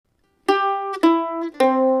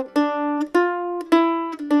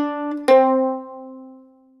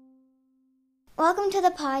Welcome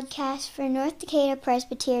to the podcast for North Decatur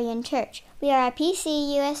Presbyterian Church. We are a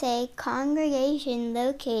PCUSA congregation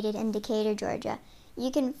located in Decatur, Georgia. You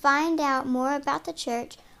can find out more about the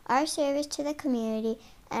church, our service to the community,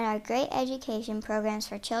 and our great education programs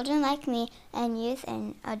for children like me and youth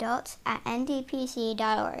and adults at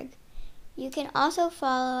ndpc.org. You can also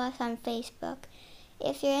follow us on Facebook.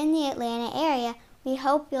 If you're in the Atlanta area, we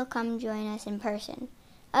hope you'll come join us in person.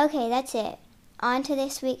 Okay, that's it. On to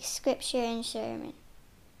this week's scripture and sermon.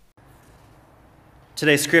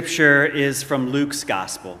 Today's scripture is from Luke's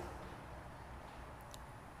Gospel.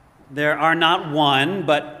 There are not one,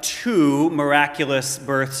 but two miraculous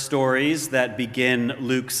birth stories that begin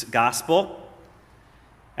Luke's Gospel.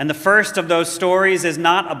 And the first of those stories is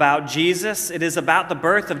not about Jesus, it is about the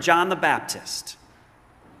birth of John the Baptist.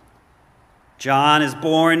 John is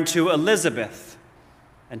born to Elizabeth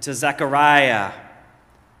and to Zechariah.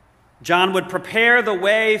 John would prepare the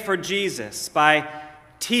way for Jesus by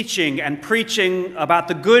teaching and preaching about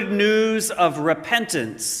the good news of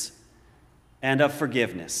repentance and of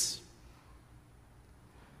forgiveness.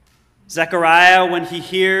 Zechariah, when he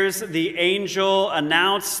hears the angel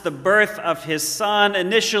announce the birth of his son,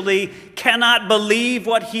 initially cannot believe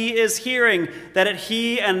what he is hearing, that at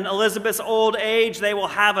he and Elizabeth's old age they will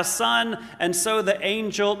have a son, and so the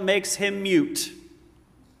angel makes him mute,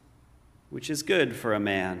 which is good for a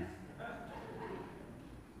man.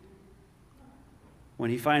 When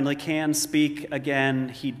he finally can speak again,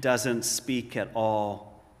 he doesn't speak at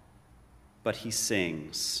all, but he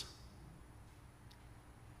sings.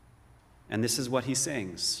 And this is what he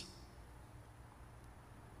sings.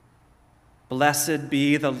 Blessed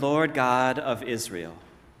be the Lord God of Israel.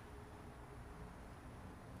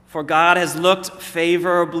 For God has looked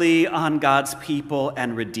favorably on God's people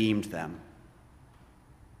and redeemed them.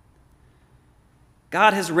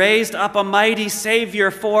 God has raised up a mighty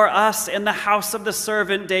Savior for us in the house of the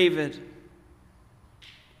servant David.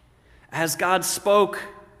 As God spoke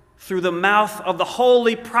through the mouth of the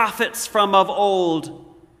holy prophets from of old,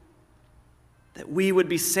 that we would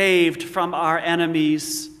be saved from our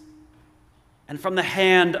enemies and from the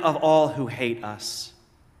hand of all who hate us.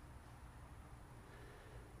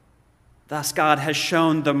 Thus God has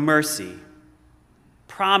shown the mercy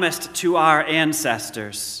promised to our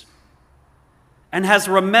ancestors, and has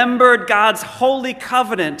remembered God's holy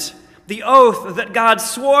covenant, the oath that God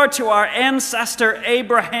swore to our ancestor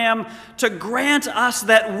Abraham to grant us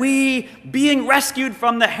that we, being rescued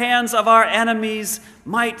from the hands of our enemies,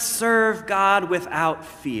 might serve God without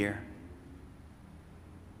fear,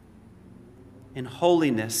 in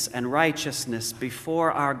holiness and righteousness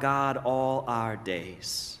before our God all our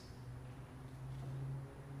days.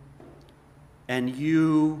 And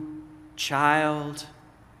you, child,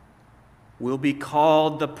 will be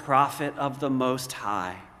called the prophet of the Most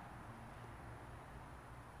High.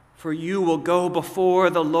 For you will go before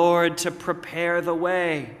the Lord to prepare the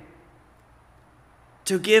way,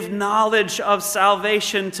 to give knowledge of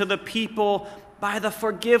salvation to the people by the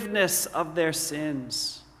forgiveness of their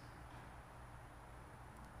sins,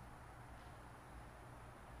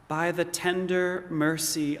 by the tender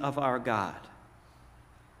mercy of our God,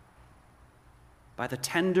 by the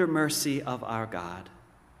tender mercy of our God.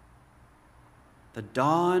 The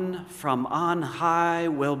dawn from on high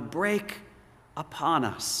will break upon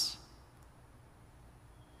us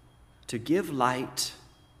to give light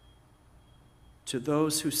to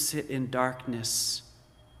those who sit in darkness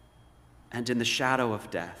and in the shadow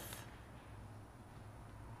of death,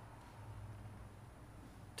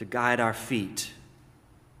 to guide our feet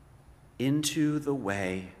into the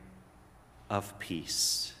way of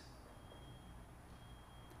peace.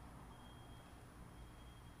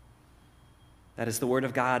 That is the word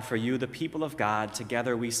of God for you, the people of God.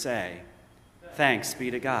 Together we say, thanks be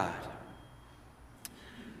to God.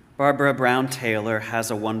 Barbara Brown Taylor has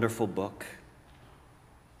a wonderful book.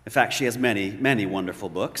 In fact, she has many, many wonderful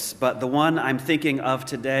books, but the one I'm thinking of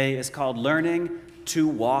today is called Learning to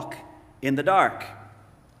Walk in the Dark.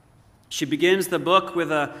 She begins the book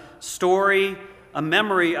with a story, a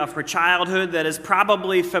memory of her childhood that is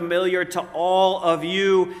probably familiar to all of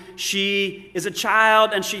you. She is a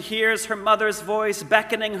child and she hears her mother's voice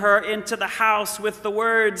beckoning her into the house with the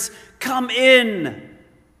words, "Come in,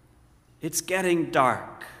 it's getting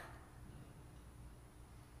dark."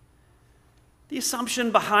 The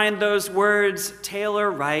assumption behind those words,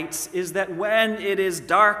 Taylor writes, is that when it is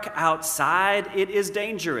dark outside, it is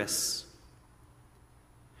dangerous.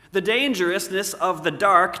 The dangerousness of the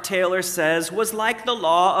dark, Taylor says, was like the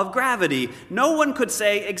law of gravity. No one could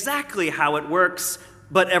say exactly how it works,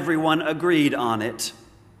 but everyone agreed on it.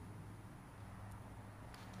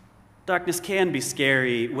 Darkness can be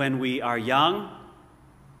scary when we are young,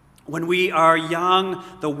 When we are young,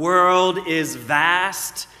 the world is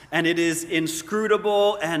vast and it is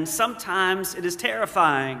inscrutable, and sometimes it is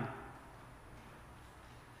terrifying.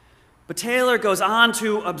 But Taylor goes on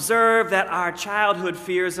to observe that our childhood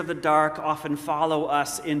fears of the dark often follow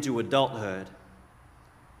us into adulthood.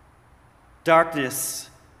 Darkness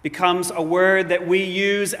becomes a word that we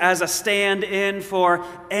use as a stand-in for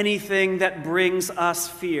anything that brings us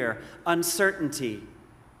fear, uncertainty,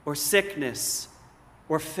 or sickness,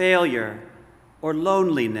 or failure, or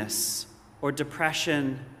loneliness, or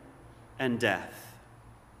depression and death.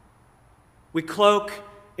 We cloak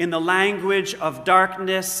in the language of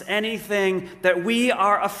darkness anything that we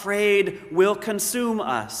are afraid will consume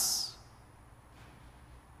us.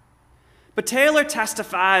 But Taylor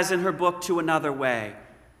testifies in her book to another way.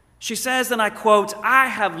 She says, and I quote, "I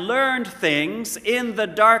have learned things in the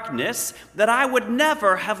darkness that I would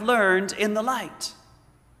never have learned in the light."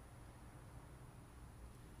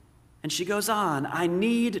 And she goes on, "I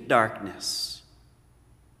need darkness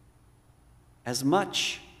as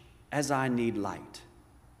much as I need light."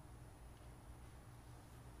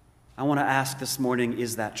 I want to ask this morning,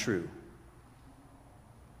 is that true?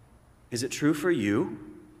 Is it true for you?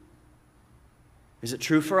 Is it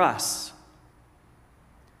true for us?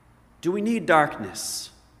 Do we need darkness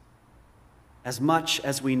as much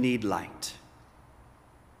as we need light?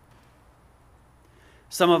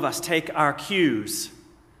 Some of us take our cues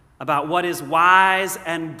about what is wise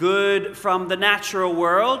and good from the natural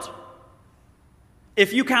world.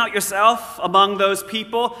 If you count yourself among those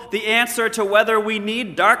people, the answer to whether we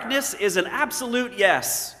need darkness is an absolute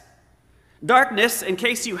yes. Darkness, in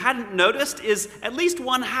case you hadn't noticed, is at least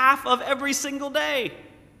 1/2 of every single day.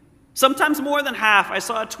 Sometimes more than half. I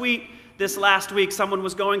saw a tweet this last week. Someone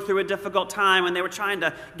was going through a difficult time and they were trying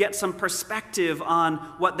to get some perspective on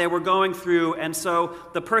what they were going through. And so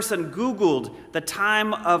the person Googled the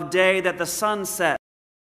time of day that the sun set.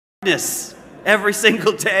 Darkness every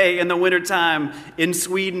single day in the wintertime in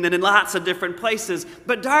Sweden and in lots of different places.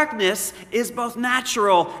 But darkness is both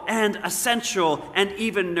natural and essential and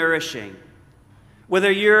even nourishing. Whether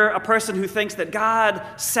you're a person who thinks that God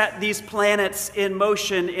set these planets in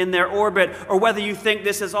motion in their orbit, or whether you think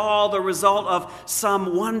this is all the result of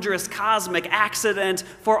some wondrous cosmic accident,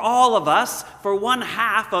 for all of us, for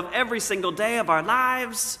 1/2 of every single day of our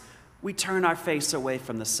lives, we turn our face away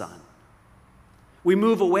from the sun. We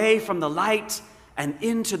move away from the light and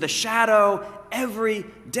into the shadow. Every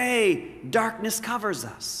day, darkness covers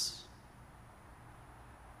us.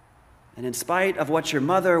 And in spite of what your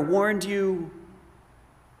mother warned you,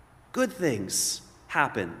 good things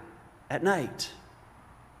happen at night.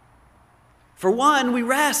 For one, we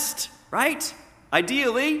rest, right?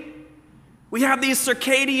 Ideally. We have these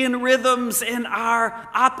circadian rhythms in our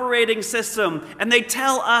operating system, and they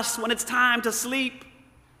tell us when it's time to sleep.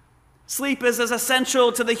 Sleep is as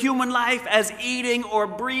essential to the human life as eating or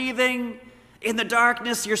breathing. In the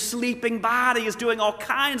darkness, your sleeping body is doing all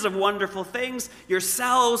kinds of wonderful things. Your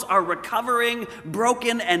cells are recovering.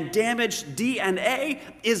 Broken and damaged DNA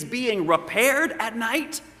is being repaired at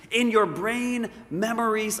night. In your brain,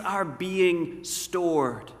 memories are being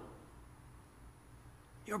stored.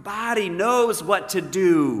 Your body knows what to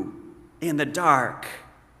do in the dark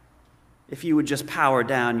if you would just power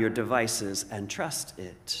down your devices and trust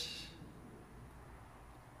it.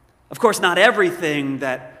 Of course, not everything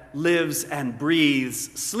that lives and breathes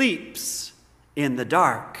sleeps in the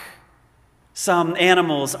dark. Some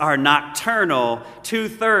animals are nocturnal.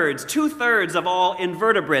 Two-thirds of all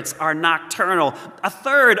invertebrates are nocturnal.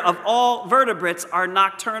 1/3 of all vertebrates are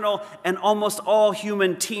nocturnal, and almost all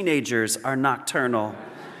human teenagers are nocturnal.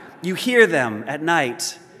 You hear them at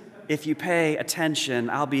night if you pay attention.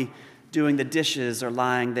 I'll be doing the dishes or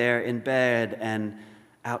lying there in bed, and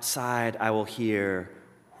outside I will hear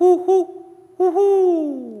hoo hoo hoo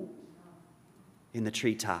hoo in the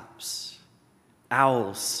treetops.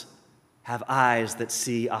 Owls have eyes that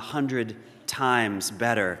see 100 times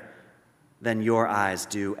better than your eyes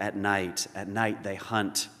do at night. At night they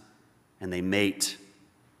hunt and they mate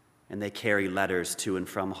and they carry letters to and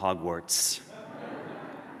from Hogwarts.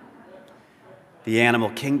 The animal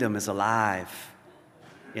kingdom is alive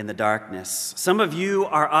in the darkness. Some of you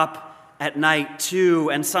are up at night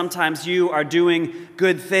too, and sometimes you are doing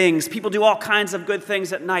good things. People do all kinds of good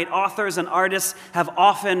things at night. Authors and artists have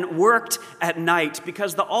often worked at night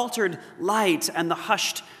because the altered light and the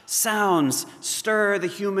hushed sounds stir the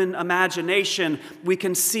human imagination. We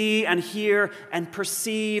can see and hear and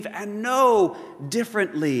perceive and know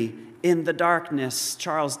differently in the darkness.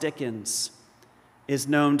 Charles Dickens is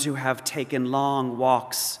known to have taken long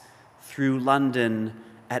walks through London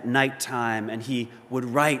at nighttime, and he would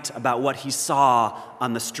write about what he saw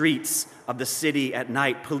on the streets of the city at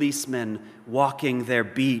night, policemen walking their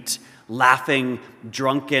beat, laughing,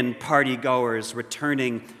 drunken partygoers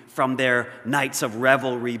returning from their nights of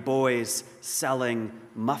revelry, boys selling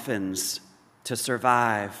muffins to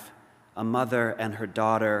survive, a mother and her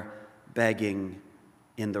daughter begging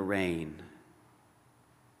in the rain.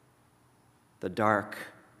 The dark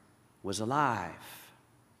was alive.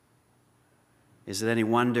 Is it any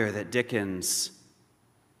wonder that Dickens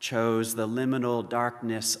chose the liminal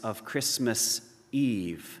darkness of Christmas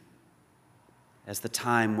Eve as the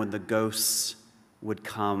time when the ghosts would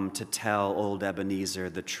come to tell old Ebenezer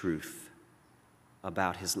the truth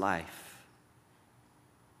about his life?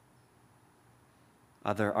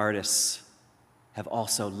 Other artists have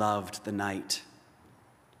also loved the night.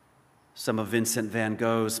 Some of Vincent van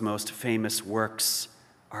Gogh's most famous works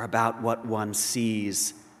are about what one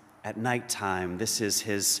sees at nighttime. This is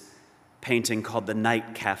his painting called The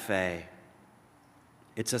Night Cafe.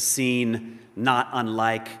 It's a scene not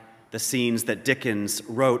unlike the scenes that Dickens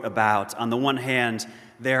wrote about. On the one hand,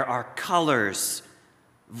 there are colors,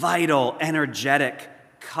 vital, energetic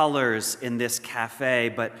colors in this cafe,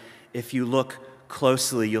 but if you look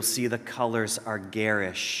closely, you'll see the colors are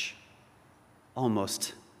garish,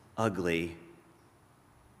 almost ugly.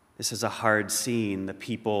 This is a hard scene. The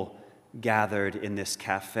people gathered in this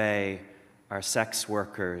cafe are sex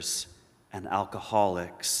workers and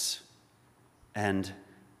alcoholics, and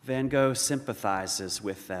Van Gogh sympathizes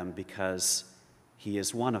with them because he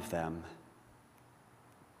is one of them.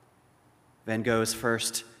 Van Gogh's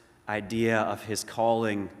first idea of his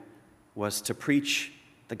calling was to preach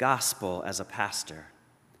the gospel as a pastor,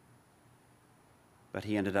 but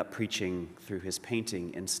he ended up preaching through his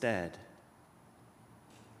painting instead.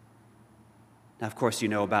 Now, of course, you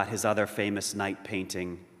know about his other famous night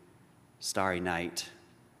painting, Starry Night.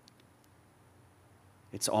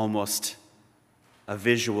 It's almost a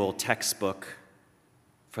visual textbook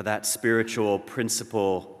for that spiritual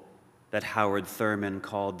principle that Howard Thurman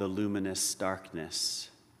called the luminous darkness,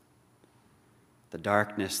 the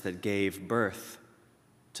darkness that gave birth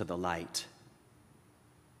to the light,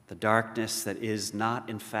 the darkness that is not,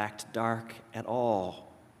 in fact, dark at all,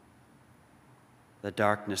 the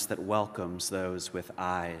darkness that welcomes those with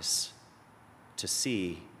eyes to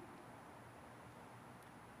see.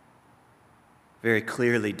 Very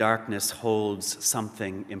clearly, darkness holds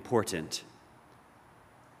something important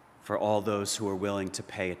for all those who are willing to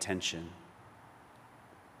pay attention.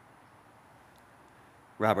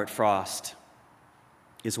 Robert Frost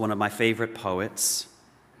is one of my favorite poets,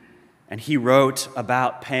 and he wrote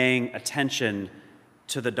about paying attention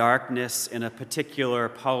to the darkness in a particular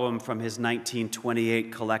poem from his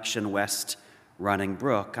 1928 collection, West Running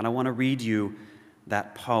Brook. And I want to read you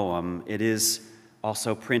that poem. It is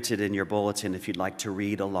also printed in your bulletin if you'd like to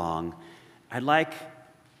read along. I'd like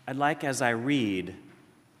as I read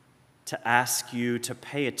to ask you to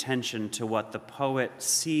pay attention to what the poet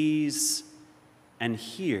sees and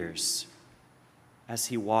hears as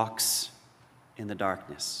he walks in the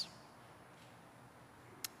darkness.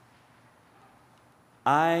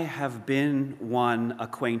 I have been one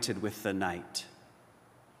acquainted with the night.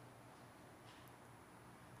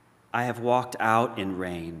 I have walked out in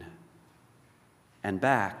rain and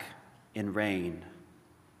back in rain.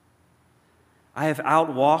 I have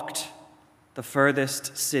outwalked the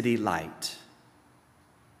furthest city light.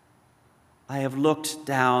 I have looked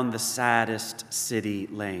down the saddest city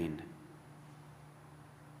lane.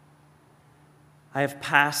 I have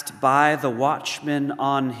passed by the watchman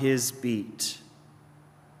on his beat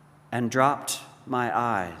and dropped my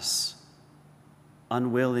eyes,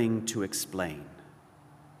 unwilling to explain.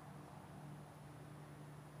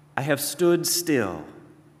 I have stood still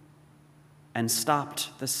and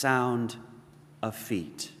stopped the sound of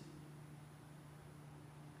feet.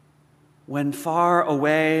 When far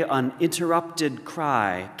away an interrupted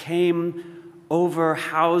cry came over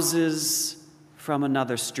houses from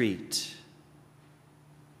another street,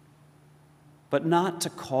 but not to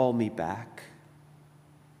call me back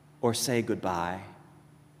or say goodbye.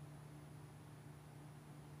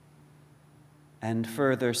 And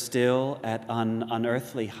further still, at an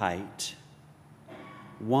unearthly height,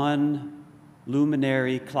 one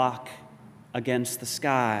luminary clock against the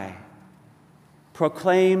sky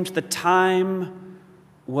proclaimed the time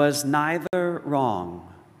was neither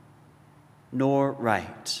wrong nor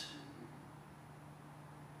right.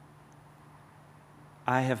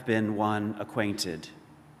 I have been one acquainted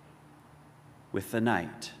with the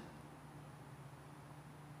night.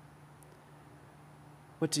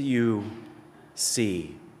 What do you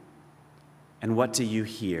see? And what do you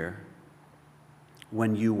hear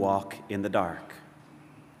when you walk in the dark.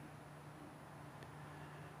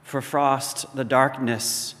 For Frost, the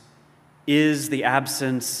darkness is the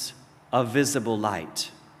absence of visible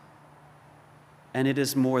light, and it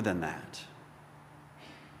is more than that.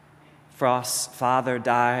 Frost's father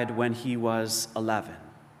died when he was 11.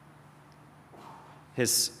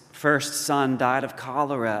 His first son died of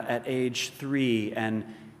cholera at age 3, and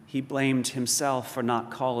he blamed himself for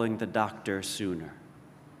not calling the doctor sooner.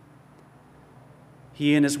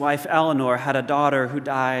 He and his wife Eleanor had a daughter who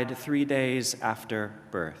died 3 days after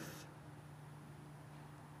birth.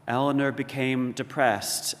 Eleanor became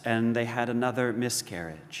depressed, and they had another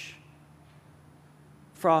miscarriage.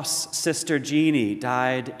 Frost's sister Jeannie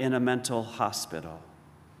died in a mental hospital.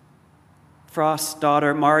 Frost's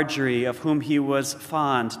daughter Marjorie, of whom he was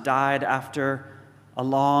fond, died after a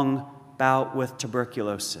long bout with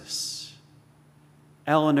tuberculosis.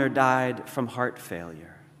 Eleanor died from heart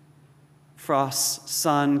failure. Frost's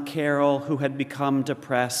son Carol, who had become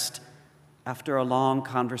depressed after a long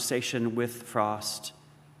conversation with Frost,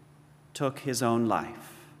 took his own life.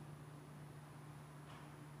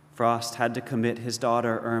 Frost had to commit his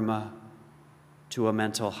daughter Irma to a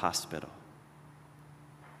mental hospital.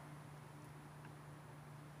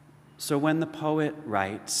 So when the poet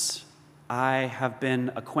writes, "I have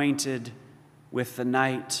been acquainted with the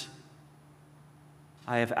night,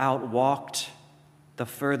 I have outwalked the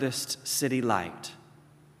furthest city light,"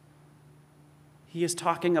 he is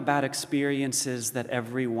talking about experiences that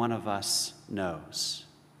every one of us knows: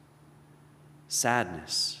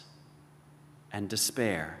 sadness and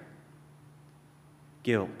despair,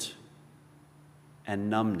 guilt and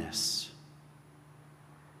numbness.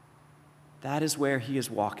 That is where he is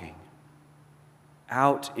walking,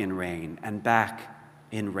 out in rain and back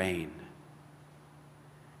in rain.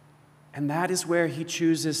 And that is where he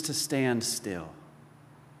chooses to stand still,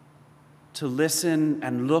 to listen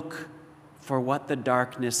and look for what the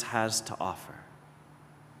darkness has to offer.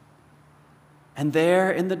 And there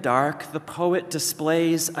in the dark, the poet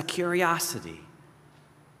displays a curiosity,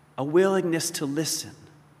 a willingness to listen.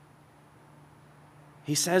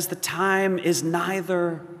 He says the time is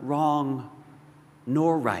neither wrong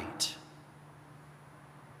nor right.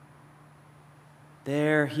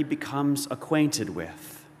 There he becomes acquainted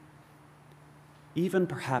with, even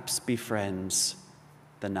perhaps befriends,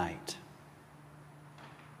 the night.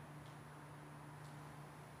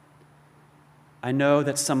 I know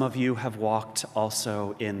that some of you have walked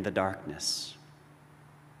also in the darkness.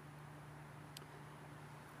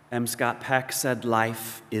 M. Scott Peck said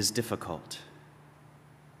life is difficult.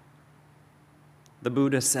 The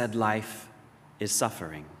Buddha said life is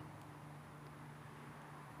suffering.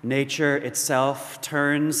 Nature itself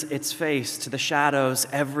turns its face to the shadows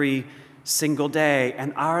every single day,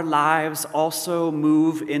 and our lives also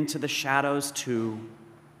move into the shadows too,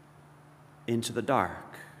 into the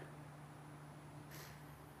dark.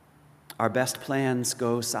 Our best plans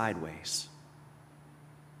go sideways.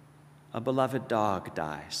 A beloved dog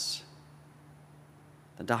dies.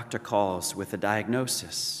 The doctor calls with a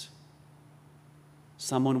diagnosis.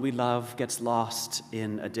 Someone we love gets lost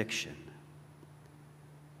in addiction.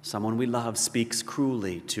 Someone we love speaks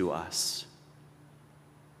cruelly to us.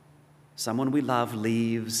 Someone we love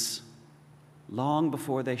leaves long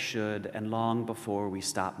before they should and long before we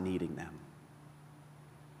stop needing them.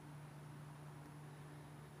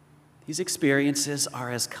 These experiences are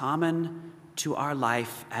as common to our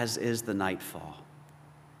life as is the nightfall.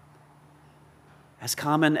 As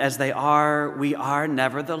common as they are, we are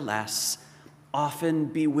nevertheless often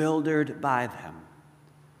bewildered by them.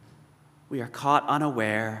 We are caught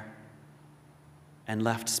unaware and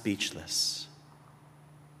left speechless.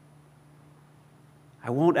 I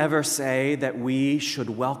won't ever say that we should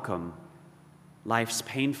welcome life's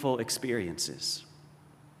painful experiences.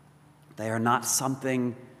 They are not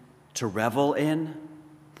something to revel in.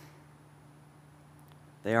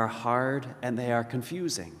 They are hard and they are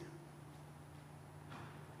confusing.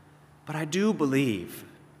 But I do believe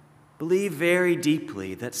very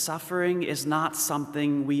deeply that suffering is not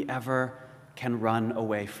something we ever can run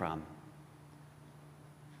away from.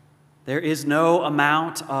 There is no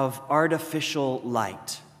amount of artificial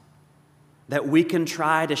light that we can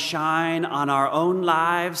try to shine on our own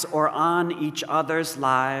lives or on each other's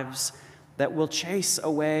lives that will chase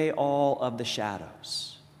away all of the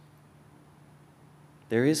shadows.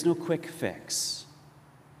 There is no quick fix,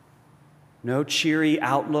 no cheery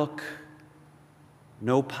outlook,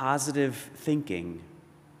 no positive thinking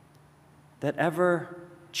that ever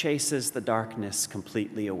chases the darkness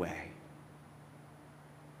completely away.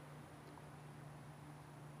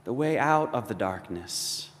 The way out of the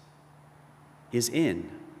darkness is in.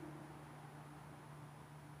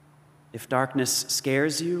 If darkness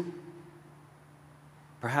scares you,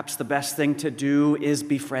 perhaps the best thing to do is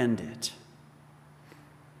befriend it.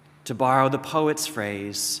 To borrow the poet's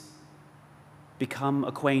phrase, become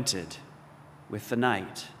acquainted with the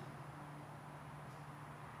night.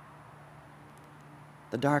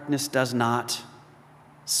 The darkness does not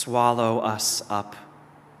swallow us up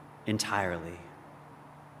entirely.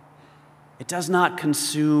 It does not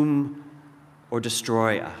consume or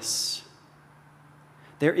destroy us.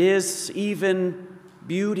 There is even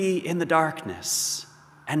beauty in the darkness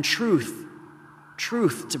and truth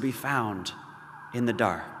to be found in the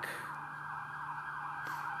dark.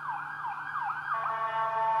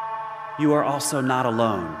 You are also not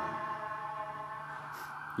alone.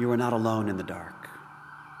 You are not alone in the dark.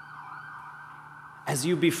 As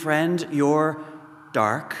you befriend your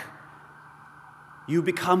dark, you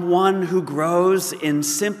become one who grows in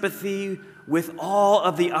sympathy with all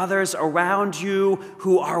of the others around you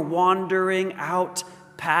who are wandering out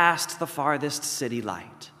past the farthest city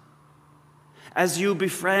light. As you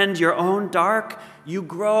befriend your own dark, you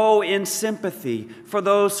grow in sympathy for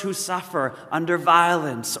those who suffer under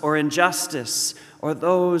violence or injustice, or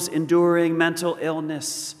those enduring mental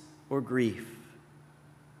illness or grief.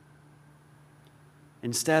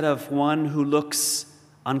 Instead of one who looks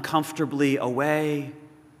uncomfortably away,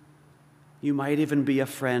 you might even be a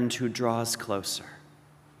friend who draws closer.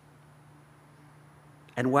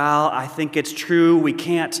 And while I think it's true we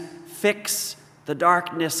can't fix the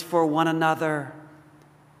darkness for one another,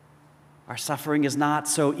 our suffering is not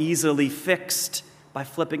so easily fixed by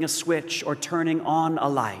flipping a switch or turning on a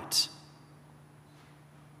light.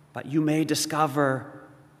 But you may discover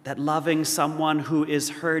that loving someone who is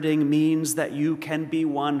hurting means that you can be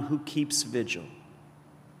one who keeps vigil.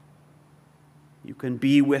 You can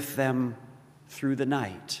be with them through the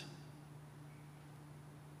night.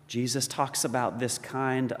 Jesus talks about this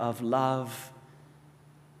kind of love.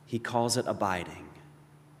 He calls it abiding.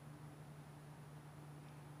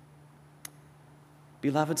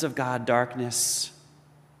 Beloveds of God, darkness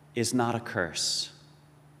is not a curse.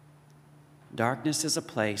 Darkness is a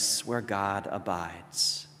place where God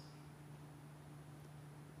abides.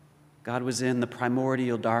 God was in the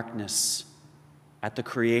primordial darkness at the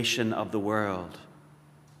creation of the world,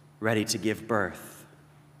 ready to give birth.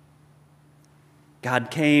 God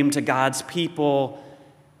came to God's people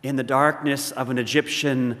in the darkness of an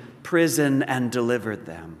Egyptian prison and delivered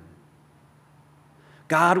them.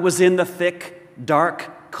 God was in the thick,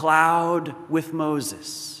 dark cloud with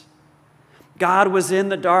Moses. God was in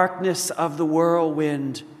the darkness of the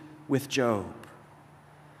whirlwind with Job.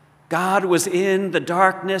 God was in the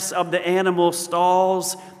darkness of the animal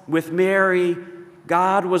stalls with Mary.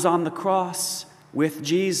 God was on the cross with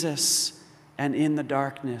Jesus and in the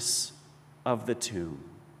darkness of the tomb.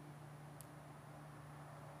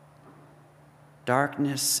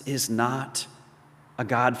 Darkness is not a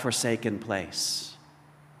God-forsaken place.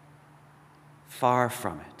 Far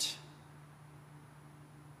from it.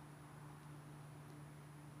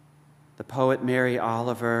 The poet Mary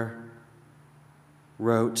Oliver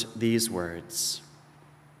wrote these words: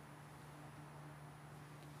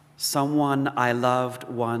 "Someone I loved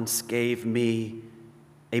once gave me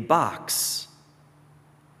a box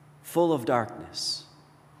full of darkness.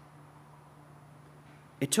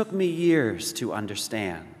 It took me years to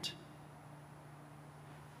understand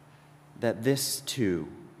that this too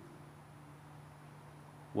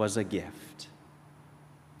was a gift."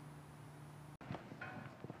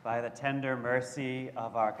 By the tender mercy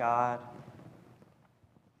of our God,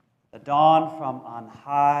 the dawn from on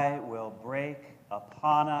high will break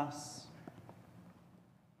upon us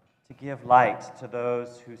to give light to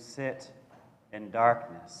those who sit in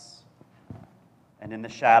darkness and in the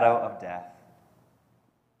shadow of death,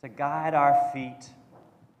 to guide our feet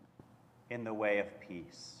in the way of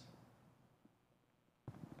peace.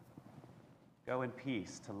 Go in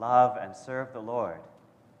peace to love and serve the Lord.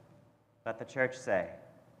 Let the church say,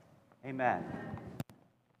 Amen.